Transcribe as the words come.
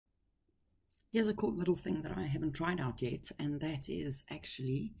Here's a cool little thing that I haven't tried out yet, and that is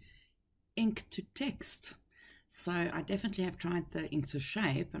actually ink to text. So I definitely have tried the ink to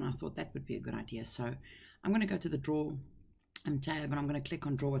shape, and I thought that would be a good idea. So I'm going to go to the draw tab, and I'm going to click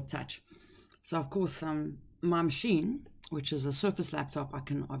on draw with touch. So of course, my machine, which is a Surface laptop, I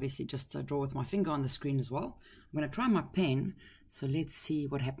can obviously just draw with my finger on the screen as well. I'm going to try my pen, so let's see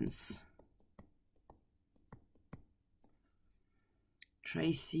what happens.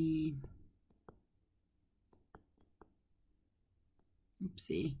 Tracy.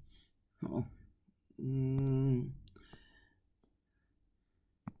 Oopsie. Oh.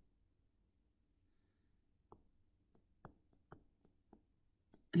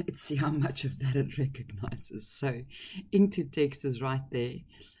 Let's see how much of that it recognizes. So ink to text is right there.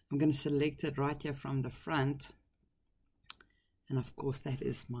 I'm going to select it right here from the front. And of course that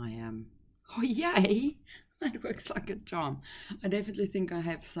is my, oh yay, that works like a charm. I definitely think I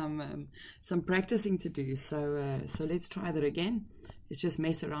have some practicing to do. So let's try that again. Let's just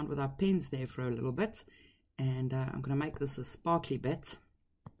mess around with our pens there for a little bit. And I'm going to make this a sparkly bit.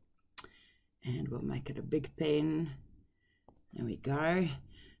 And we'll make it a big pen. There we go.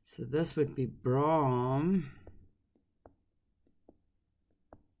 So this would be Brahm.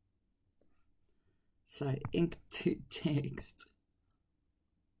 So ink to text.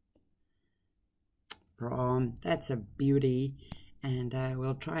 Brahm. That's a beauty. And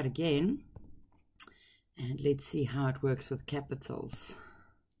we'll try it again. And let's see how it works with capitals.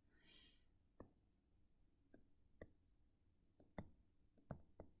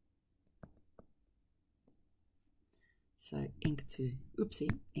 So ink to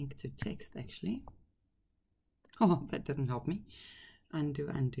text actually. Oh, that didn't help me. Undo.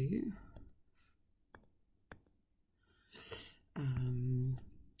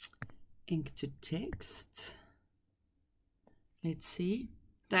 Ink to text. Let's see.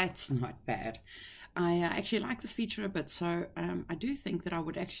 That's not bad. I actually like this feature a bit, so I do think that I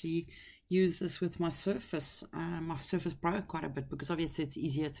would actually use this with my Surface Pro quite a bit, because obviously it's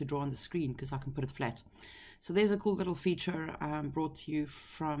easier to draw on the screen because I can put it flat. So there's a cool little feature brought to you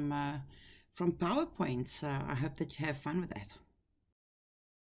from PowerPoint. So I hope that you have fun with that.